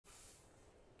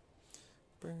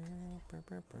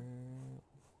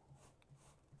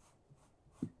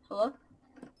Hello?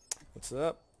 What's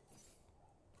up?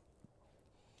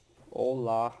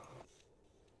 Hola.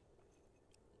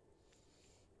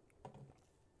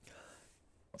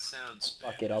 Sounds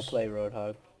Fuck it, I'll play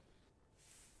Roadhog.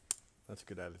 That's a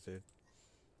good attitude.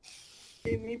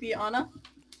 Okay, maybe Anna?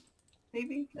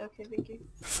 Maybe? Okay, thank you.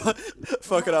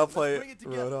 Fuck it, I'll play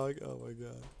Roadhog. Oh my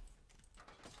god.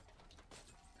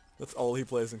 That's all he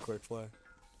plays in quick play.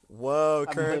 Whoa,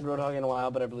 I haven't played Kurt. Roadhog in a while,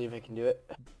 but I believe I can do it.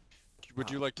 Would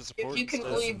you like to support? If you can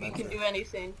believe you can do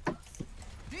anything.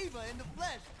 Diva in the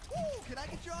flesh. Ooh, can I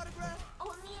get your autograph?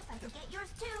 Only if I can get yours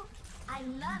too. I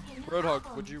love your new Roadhog,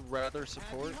 album. would you rather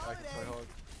support? I can play Hog.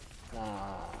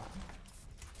 Nah.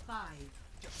 5.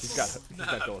 He's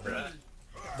got gold hair.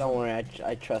 Don't worry,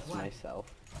 I trust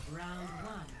myself. Round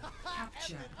 1.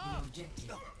 Capture the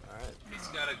objective. Alright. He's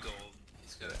got a gold.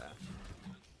 He's got a...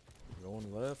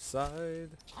 Going left side.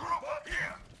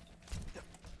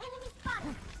 Enemy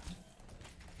spotted.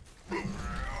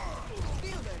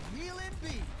 Feel the healing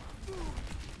beat.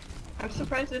 I'm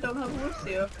surprised they don't have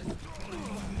Lucio.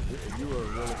 You were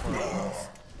really far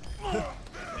away.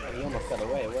 He almost got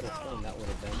away. What a thing that would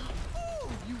have been. Ooh,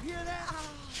 you hear that?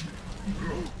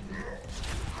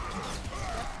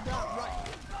 That's not right.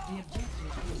 The objective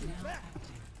is now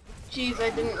active. Jeez, I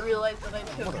didn't realize that I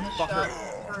took the shot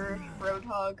for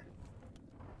Roadhog.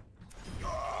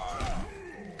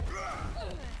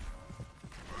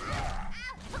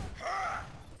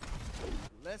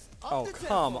 Let's up Oh, the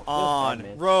come tempo. on.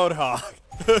 man. Roadhog.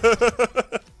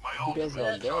 You guys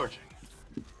all go.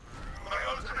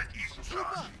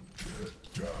 Keep up.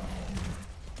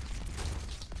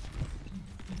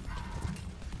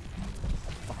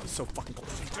 Oh, he's so fucking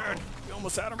close. Dude, you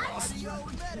almost had him, Ross. Yo,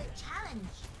 medic. Challenge.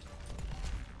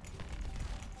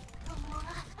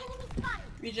 Enemy spotted.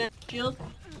 Regen shield.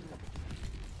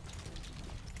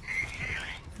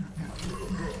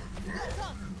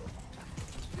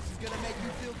 This is gonna make you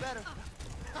feel better.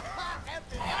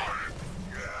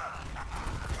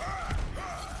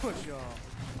 Push y'all.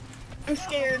 I'm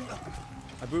scared.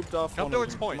 I booped off Come one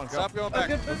towards of them. point. Come on, Stop go. going back.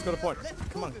 Let's go to point.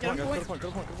 Come on, Yeah, guys. Go point. to point. Go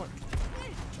to point. Go to point.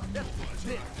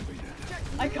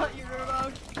 I got you,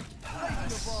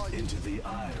 Roadhog. Into the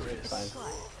iris.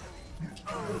 Fine.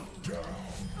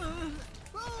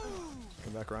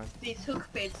 Come back, Ryan. These hook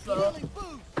fates though. Healing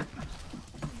boost.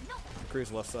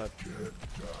 Crease left side.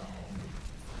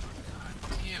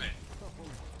 Damn it.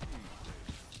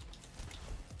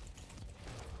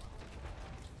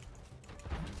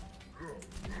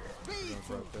 Going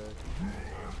for a pick.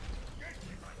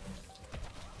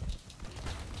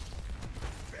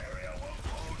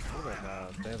 Look at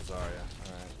that. Damn Zarya.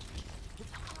 Alright.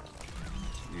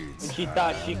 And she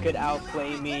thought she could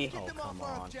outplay me. Get them come off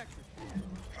our on. objective.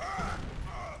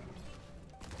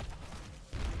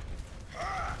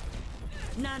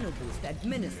 Nano boost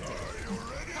administered.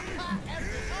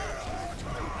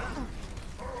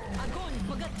 Огонь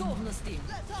по готовности.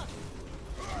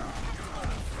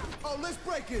 Oh, let's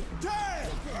break it. Damn!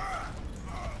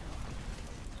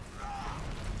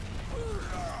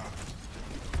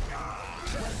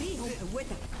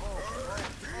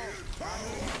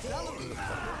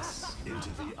 Into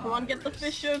the Come on, get the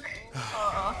fish hook.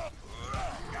 I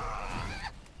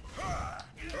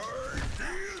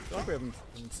feel like we haven't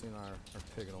seen our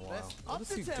pig in a while. What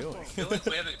is he doing? I feel like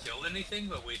we haven't killed anything,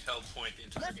 but we've held point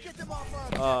into the Let's game. get them off our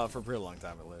objective. For a pretty long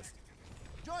time at least.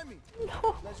 Join me.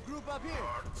 Let's group up here.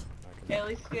 Okay, at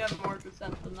least we have more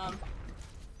percent than them.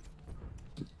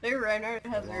 Their Reinhardt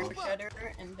has Earth Shatter,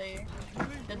 and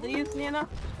did they use Nana?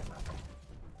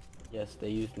 Yes, they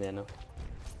used Nano.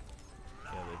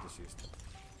 Yeah, they just used it.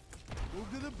 Move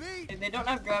to the beat. Okay, they don't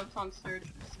have Graviton Surge,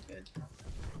 which is good.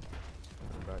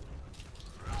 Come back.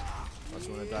 Watch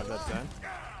you want to dive that Zen?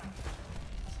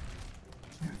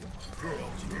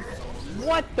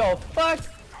 What the fuck?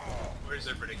 Where's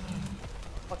everybody?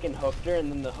 Fucking hooked her, and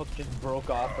then the hook just broke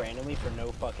off randomly for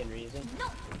no fucking reason.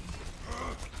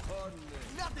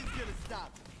 Nothing's gonna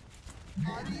stop me.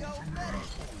 Audio medic.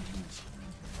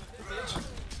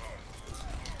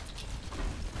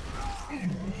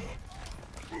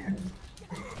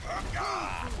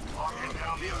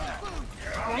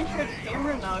 Reinhardt's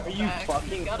camera knocked Are you back.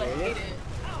 fucking Gotta serious? hate it.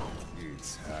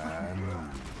 It's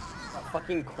time.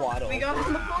 Fucking quad We ult. got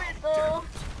him the point though.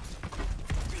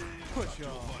 Push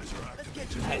y'all. Let's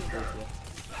get you. Nice, Lucio.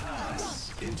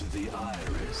 Pass into the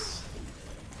iris.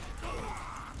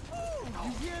 You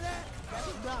hear that?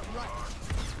 That's not right.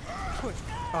 Push.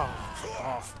 Oh,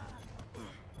 off.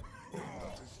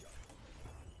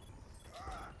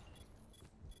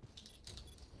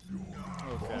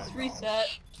 Okay. Let's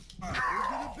reset. Move to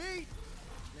the beat.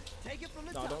 Take it from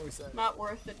the No, top. don't reset. Not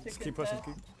worth it to Just keep pushing.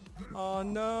 contest. Oh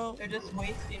no. They're just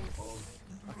wasting gold.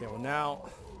 Okay, well now.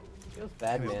 Feels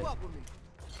bad, man. Move up with me.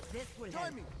 This will help.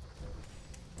 Join me.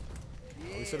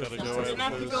 We should have Gotta go We're in. gonna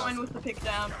have to go in with the pick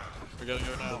down. We gotta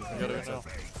go now. We gotta go now.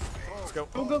 Let's go.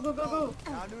 Go, go, go, go, go.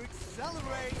 Time to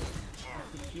accelerate.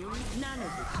 None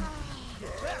of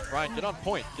it. Ryan, get on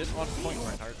point. Get on point,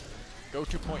 Reinhardt. Go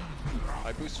to point.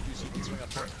 I boosted you so you can swing on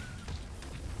point.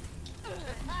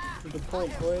 Good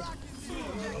point, boys.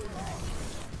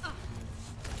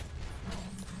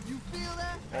 You feel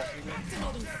that?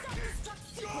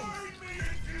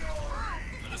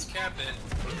 Let us cap it.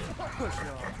 Push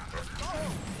on.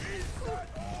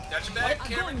 Got your back,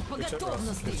 Cameron. Good shit,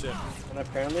 Ross. Good shit. And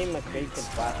apparently McQuaid can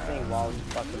flash thing while he's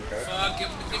fucking hurt. Give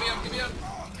me up, give me up.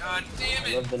 God damn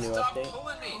it. Love the new Stop update.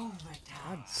 pulling me.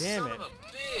 God damn Son it. of a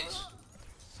bitch.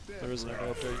 There isn't an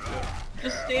update yet.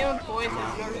 Just stay on point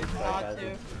and you're not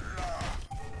to.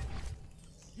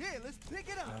 Yeah, let's pick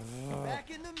it up. Back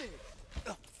in the mix.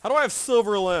 How do I have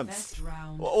silver limbs? Best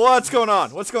round. What's going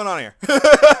on? What's going on here?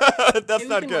 That's Maybe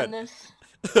not we can good. win this.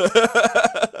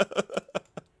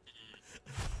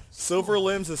 Silver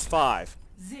limbs is 5.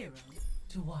 0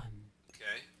 to 1. Okay,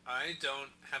 I don't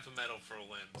have a medal for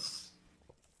limbs,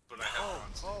 but I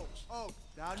have bronze. Oh,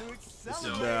 time to This is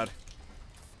accelerate. bad.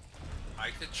 I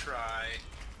could try.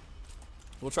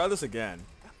 We'll try this again.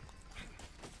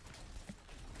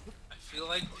 I feel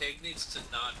like pig needs to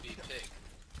not be pig.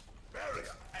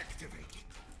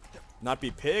 Not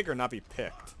be pig or not be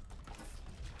picked?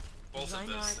 Both of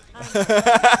those things.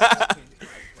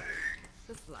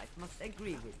 This life must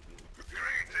agree with you.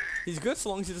 He's good so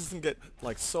long as he doesn't get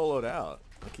like soloed out.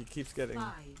 Like he keeps getting 5,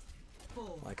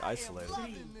 4, like isolated.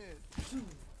 Loving this. 2,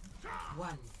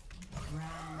 1.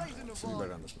 Round. Raising the Should be ball.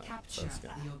 better on this map. Capture That's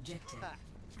good. the objective.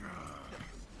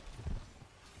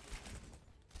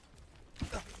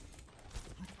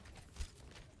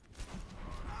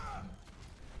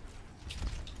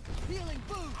 Healing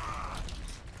boost.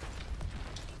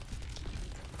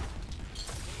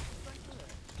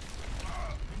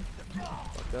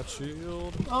 Fuck that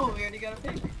shield. Oh, we already got a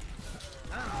pick.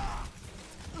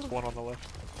 One on the left.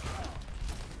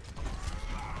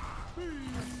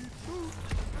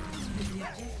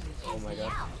 Oh my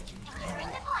god.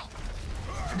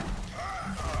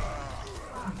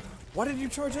 Why did you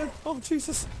charge in? Oh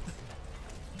Jesus.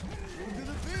 Move to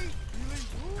the beat.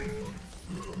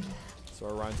 Healing boost.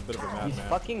 Sorry, Ryan's a bit of a These madman.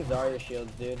 fucking Zarya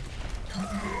shields, dude.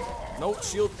 No,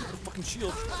 shield. Fucking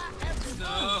shield.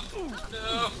 No,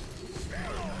 no.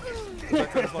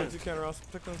 Protect them as long as you can, Ross.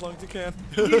 Protect them as long as you can.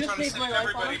 You I'm just trying to saved save my life,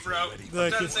 everybody, huh? bro. I'm Thank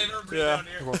trying you. to save everybody Yeah.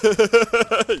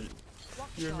 down here.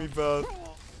 You and me both.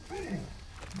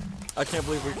 I can't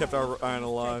believe we kept our Ryan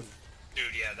alive. Dude,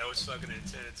 yeah, that was fucking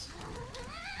intense.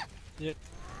 Yeah.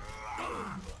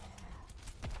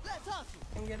 Let's hustle.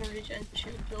 I'm gonna regen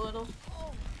shield a little.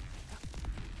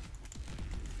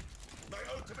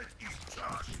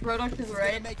 Roadhog to the Gonna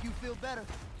right. make you feel better.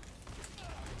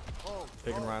 Oh,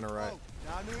 Taking Ryan to right.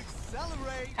 Time to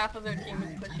accelerate. Half of their team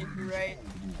is pushing to right.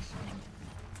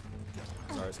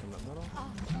 Sorry, it's coming up middle.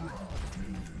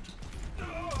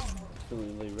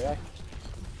 Absolutely wrecked.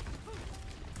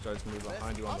 Sorry's gonna be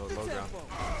behind you on the Up the low ground. tempo.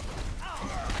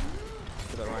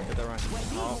 Get that Ryan, get that Ryan.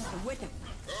 Oh, With him.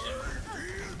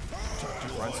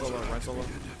 Ryan solo, Ryan solo.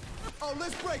 Oh,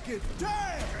 let's break it.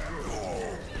 Damn.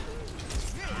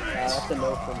 That's a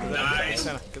no for me. Get the Nice.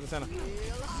 Santa, get the Santa.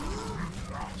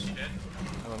 She dead?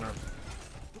 I don't know.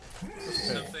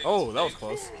 Something- Oh, that was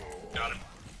close. Got him.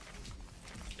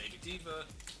 Take it, Diva.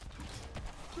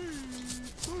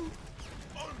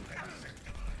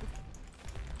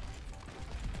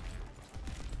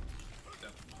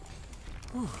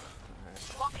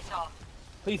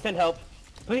 Please send help.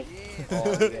 Please.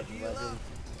 Oh, you guys are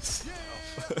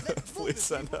legends. Please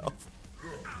send help.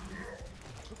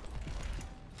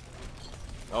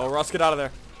 Oh, Ross, get out of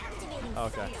there.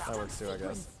 Okay, that works too, I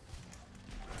guess.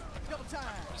 Double time.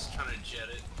 Just trying to jet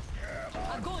it.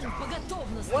 What You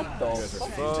the guys are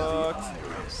fuck?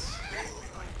 fucked.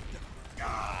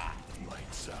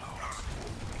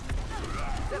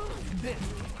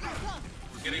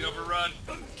 We're getting overrun.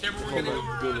 Cameron, we're getting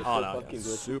overrun. Dude, it's Oh so no, fucking yeah,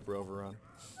 good. super overrun.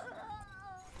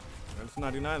 It's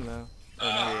 99 now. Or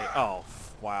 98. Oh,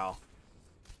 wow.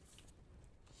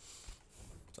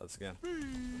 So that's again.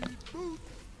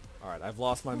 Alright, I've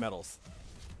lost my medals.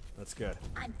 That's good.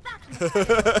 I'm back.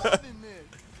 Loving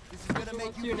this. This is gonna make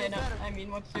What's you your feel nano? better. I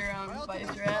mean, what's your My ultimate's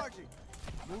visor at? charging.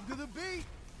 Move to the beat.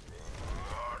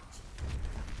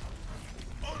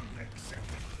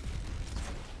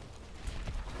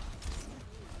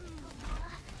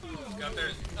 Got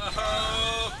there.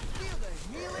 Oh! Feel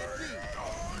the healing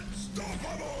beat.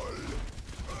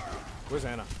 Where's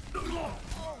Anna? Nice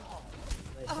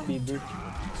speed boost.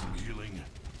 Some healing.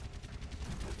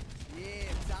 Yeah,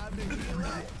 time to heal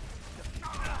up.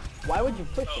 Why would you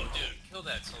push Oh, him? dude, kill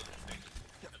that soldier thing.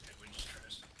 Okay, we just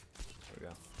trashed. There we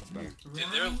go. That's better.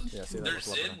 Dude, Yeah, see, that their looks a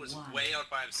lot Zin better. was way out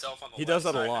by himself on the He left does that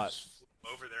a side. I lot. just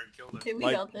flew over there and killed him. Okay, we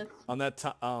Like, got this. on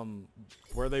that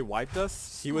where they wiped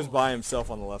us, he was by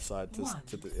himself on the left side to start.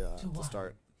 Damn,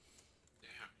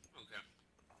 okay.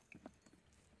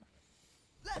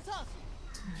 Let's hustle.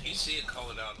 If you see it, call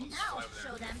it out. I'll just Now fly over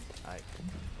show there. them. Alright.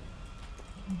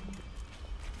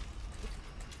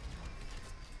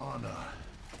 Anna,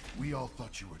 we all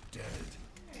thought you were dead.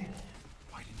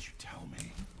 Why didn't you tell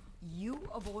me? You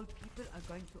of all people are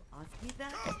going to ask me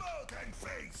that? Come out and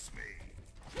face me.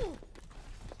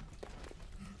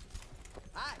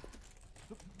 Hi.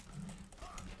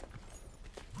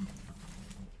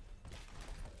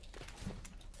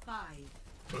 Five,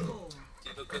 four,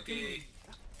 Give a cookie.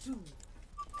 2,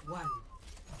 1.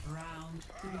 Round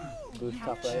 3. Boost top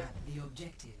Capture right. the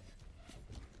objective.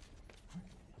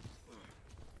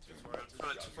 Too far out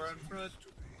front, too far out front.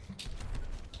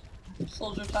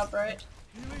 Soldier top right.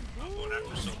 I'm going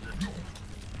after soldier.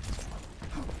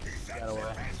 Got away.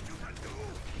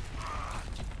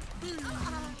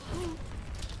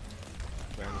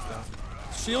 Brandon's down.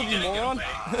 Shield, you Getting moron!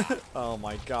 away. Oh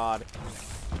my god.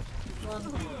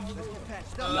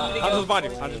 Patched up. I'm just behind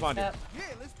you. I'm just behind you. Yep. Yeah,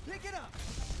 let's pick it up.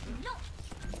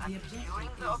 The objective is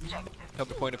now Help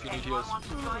me point if you need heals.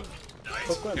 Nice.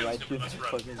 Hook went right Let's through the run.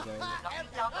 fucking zone.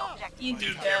 Easy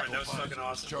Dude, step. Cameron, that was fucking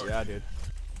awesome. Yeah, dude.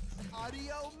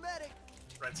 Audio medic.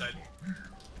 Right side.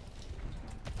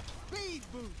 Speed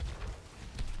boost.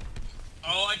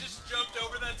 Oh, I just jumped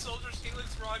over that soldier's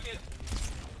helix rocket.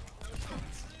 That was fucking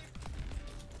sick.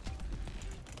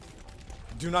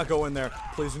 Do not go in there.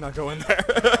 Please do not go in there.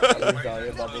 He's all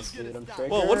your bubbles, dude. I'm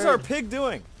triggered. Well, what is our pig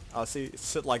doing? Oh, see,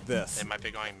 sit like this. They might be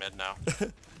going mid now.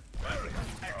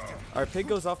 Our pig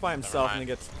goes off by himself and he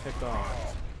mind. gets picked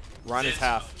off. Ryan is Zin's-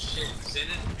 half. Shit, Zin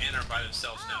and Anna are by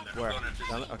themselves down there. Where? I'm going after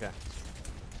Down Zin. there? Okay.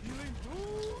 Oh,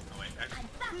 wait, I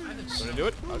haven't Wanna do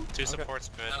it? Two supports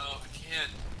mid. No, I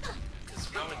can't. Because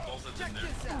probably both of them Check there.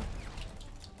 this out.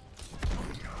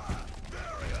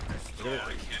 Yeah, I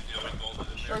can't do it with both of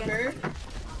them there. Sugar.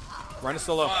 Ryan is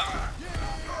still low. Fuck.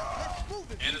 Let's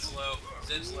move it. Anna's low.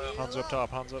 Zin's low. Hands up top,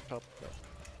 hands up top.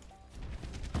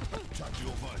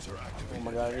 Tactical visor activated. Oh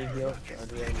my god, I need heal. I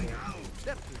need heal.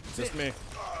 Step It's just me.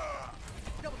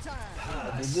 double time.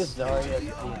 Dude, this Zarya is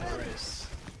being Iris.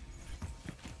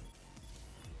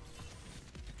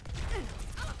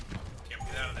 Cameron, get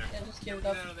out of there. Yeah, just give it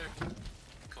Get up. out of there.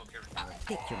 Come on, Cameron.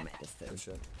 take your medicine. Good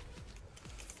shit.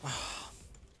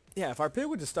 Yeah, if our pig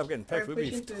would just stop getting picked, Are we'd we be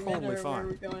pushing through mid totally or where fine.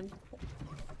 we're going?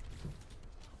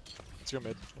 Let's go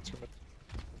mid. Let's go mid.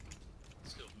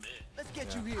 Let's go mid. Let's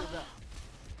get you healed up.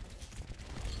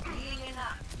 You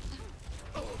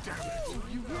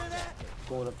hear that?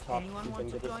 going up top. Anyone You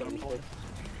want can to get this join me? 76.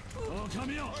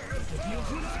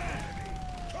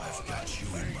 I've got you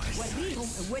in my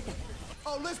sights.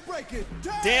 Oh, let's break it.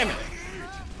 Down. Damn it!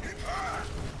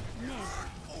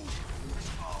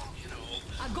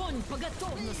 Огонь по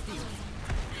готовности.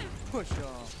 Push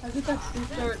off. I think that's the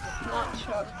start. Not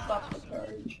shot. Stop the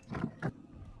charge.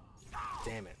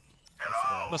 Damn it.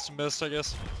 Must have missed, I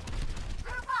guess.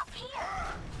 Oh,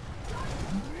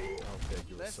 pig,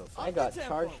 you were so far. I got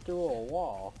charged through a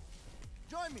wall.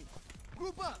 Join me.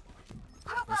 Group up.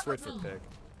 Let's wait for pig.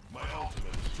 My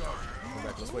ultimate is charging. Come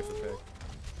back, let's wait for pig.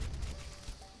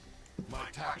 My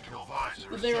tactical visor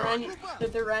Did is they charging. run?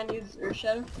 Did they run use Earth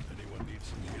Shadow? Anyone need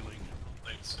some healing?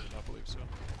 Like, so. I believe so.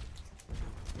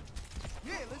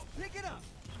 Yeah, let's pick it up.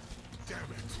 Damn it.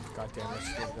 God damn it,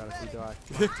 still got if we die.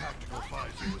 Tactical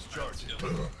visor is charging.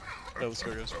 Yeah, let's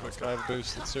go guys. Quick. I have a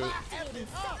boost. Let's do it.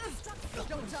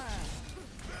 Double time.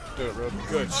 Do it, Rob.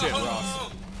 Good shit,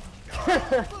 Ross.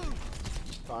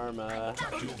 Karma.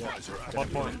 Tactical visor On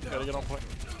activated. point. Gotta get on point.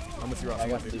 I'm with you, Ross. I I'm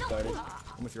got with two you. started.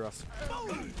 I'm with you, Ross.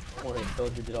 Or his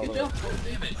soldier did all the Good way. job.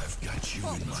 Damn it. I've got you in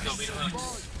my Let's go beat him up.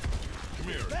 Come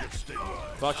here, get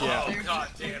stabilized. Fuck yeah. Oh, god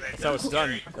damn it. That's how it's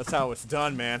done. That's how it's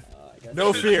done, man. I got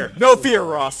No fear. No fear,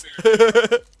 Ross.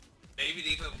 Maybe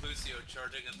even Lucio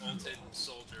charging an ulted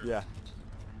soldier. Yeah.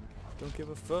 Don't give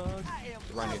a fuck.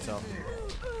 Ryan needs help.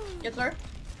 Yes, sir.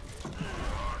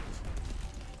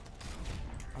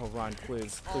 Oh, Ryan,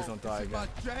 please. Please don't die My again.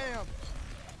 jam.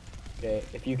 Okay,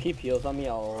 if you keep heals on me,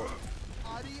 I'll...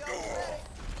 Audio medic.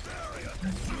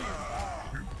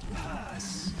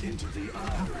 Pass into the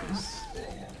iris.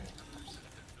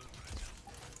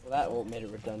 Well, that ult made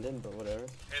it redundant, but whatever.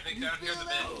 Anything down here in the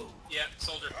mid? Yeah,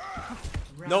 soldier.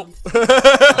 Nope.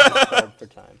 Hard for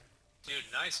time. Dude,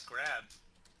 nice grab.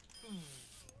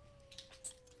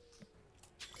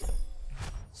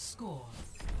 Score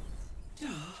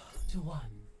 2-1.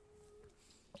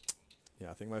 Yeah,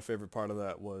 I think my favorite part of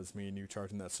that was me and you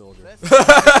charging that soldier. Now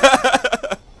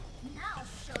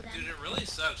show them. Dude, it really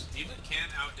sucks. D.Va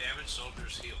can't outdamage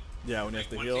soldiers' heal. Yeah, when you have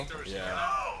to When heal. he throws heal Yeah.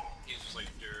 out, he's just like,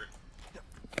 dirt.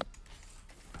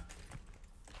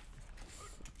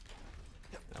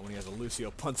 And when he has a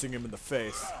Lucio punching him in the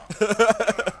face.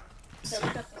 Yeah,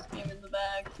 we got this game in the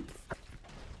bag.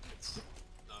 It's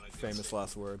not a good Famous thing.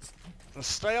 last words.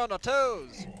 Stay on the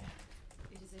toes! It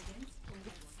is against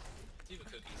D.Va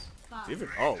cookies. 5, Diva,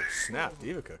 oh snap,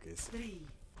 Diva cookies. 3,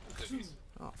 Cookies.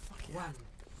 Oh fuck yeah. 1.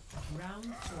 Round 2.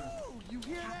 You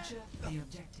hear that? Capture the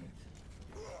objective.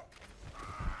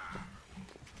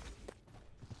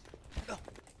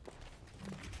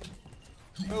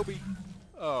 Kobe!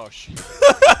 Oh, shit.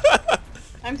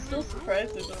 I'm still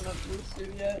surprised they don't have Lucio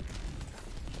yet.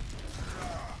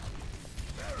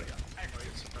 I'm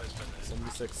really surprised by that.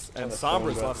 76 and the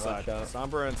Sombra's phone left watch side. out.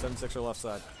 Sombra and 76 are left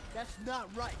side. That's not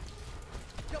right.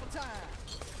 Double time.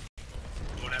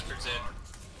 Going after Zed.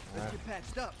 Let's get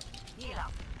patched up. Damn,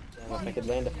 if I could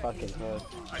land a fucking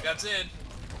hook. I got Zed.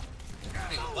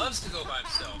 He loves to go by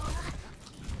himself.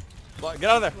 Get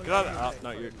out of there! Get out of there! Oh,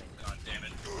 no, you're God damn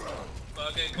it.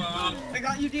 Fucking bomb. I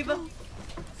got you, Diva.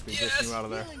 pushing you out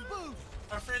of there. Healing boost.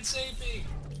 Our friend saved me.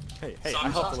 Hey, I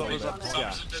Sombra's helped a up, little bit. Sombra's Yeah,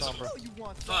 Sombra's invisible. Oh, you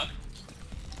want some? Fuck.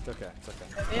 it's okay, it's okay.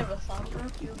 If they have a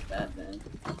Sombra, feels bad then.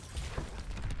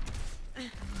 My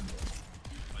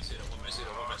suit, I want my suit, I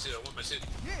want my suit, I want my suit.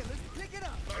 Yeah, let's pick it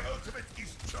up. Ultimate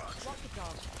is charged. Walk the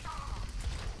dog.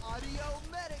 Audio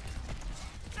medic.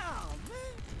 Oh,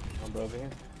 man. I'm over here.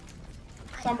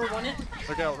 Sombra won it.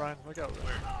 Look out, Ryan. Look out.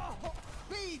 Oh,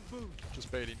 speed boost.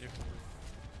 Just baiting you.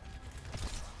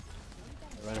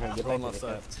 Run her, get One back left to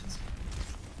the side. cap.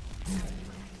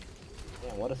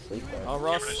 Damn, what a sleep guard. Oh,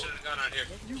 Ross, Cameron, I should've gone out here.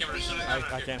 Cameron, I should've gone out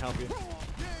I here. can't help you. Yeah,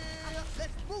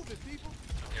 let's move it, people.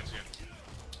 Okay, I'm scared.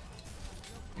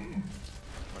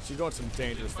 She's going some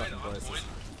dangerous Fight fucking on places. point.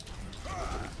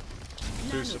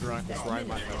 Boosted, Ryan. That's Ryan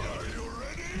my friend.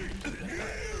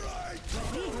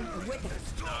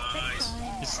 Nice.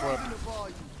 He slept. The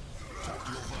volume.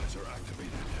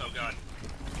 Oh god.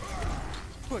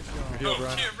 Push Good on. heal, Oh,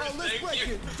 Ryan. Cameron, Oh, let's thank break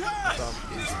you. it down.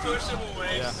 Just push him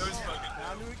away. Yeah. That was fucking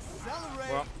Time to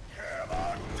accelerate. Well,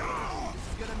 This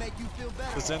is gonna make you feel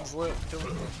better. The Zen's lit. Kill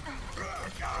him.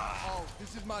 Oh,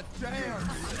 this is my jam.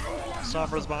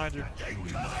 Sombra's behind you.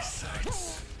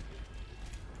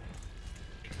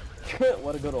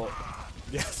 What a good ult.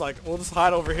 yeah, it's like, we'll just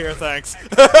hide over here, thanks. Walk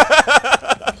the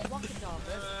dog.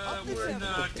 we're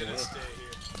not gonna stay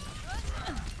here.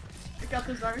 I got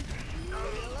this, Zarya.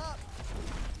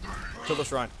 Kill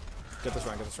this Ryan. Get this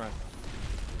Ryan, get this Ryan.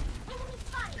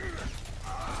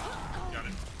 Got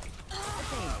it.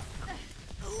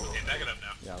 Okay, back it up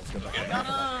now. Yeah, let's go back. Okay.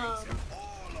 Got him.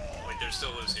 Wait, there's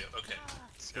still Lucio. Okay.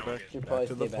 Let's go Now we're back. good. Should probably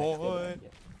to stay the back, stay point.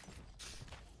 back,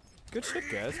 Good shit,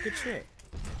 guys, good shit.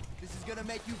 This is gonna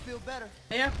make you feel better.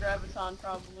 They have Graviton,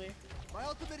 probably. My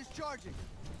ultimate is charging.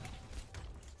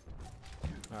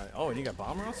 Alright, oh, and you got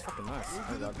bomber? That's fucking nice.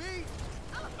 To the beat.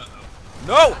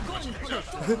 No!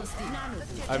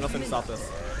 I have nothing to stop this.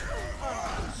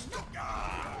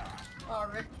 Oh,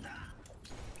 Rick.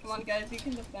 Come on, guys, you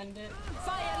can defend it.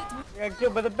 Yeah. You're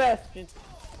good, but the best.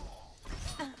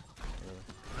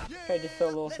 Tried to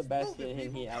solo Let's Sebastian move it,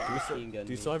 and he people. out machine gunned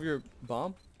Do you me. still have your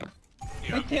bomb? We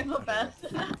have the best.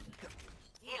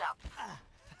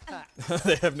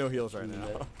 They have no heals right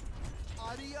now.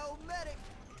 Audio medic.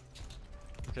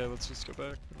 Okay, let's just go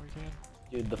back when we can.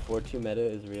 Dude, the 4-2 meta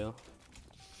is real.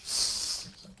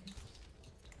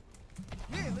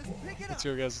 Yeah, let's pick it up. Let's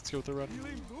go, guys. Let's go with the run.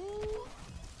 Healing boost.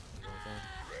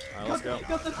 Alright, let's go.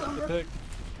 Got the Sombra. Pick.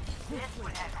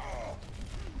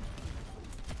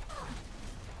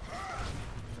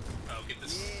 Oh, get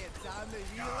this. Yeah, time to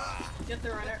heal up. Get the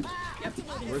runner. Yep.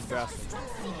 Where's Bastion? Oh,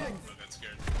 got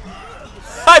scared.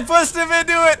 I pushed him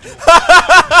into it!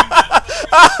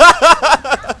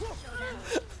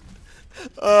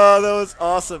 Oh, that was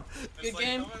awesome. Good Like,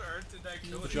 game. how on earth did that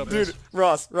kill Good him? job, Dude, guys.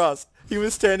 Ross, he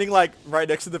was standing like right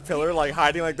next to the pillar, like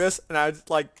hiding like this, and I just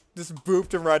like just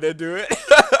booped him right into it.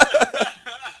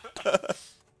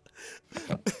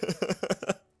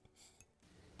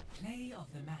 Play of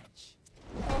the match.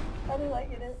 Oh, how do I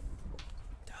get it?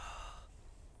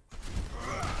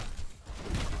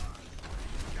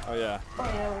 Oh yeah. Oh,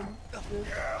 yeah, we did.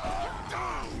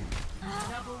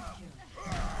 Double kill.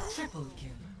 Triple kill.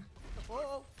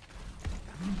 Oh,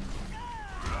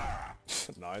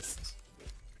 Nice.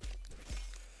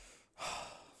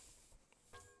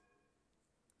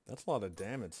 That's a lot of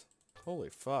damage. Holy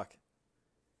fuck.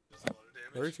 That's a lot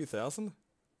of damage. 32,000?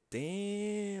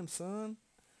 Damn, son.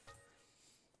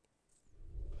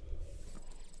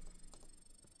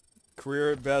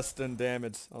 Career at best in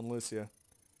damage on Lucio.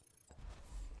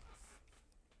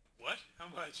 What? How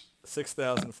much?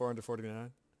 6,449.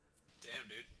 Damn,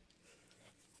 dude.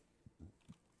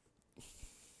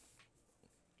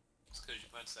 It's because you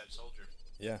punched that soldier.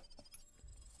 Yeah.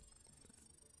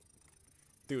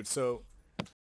 Dude, so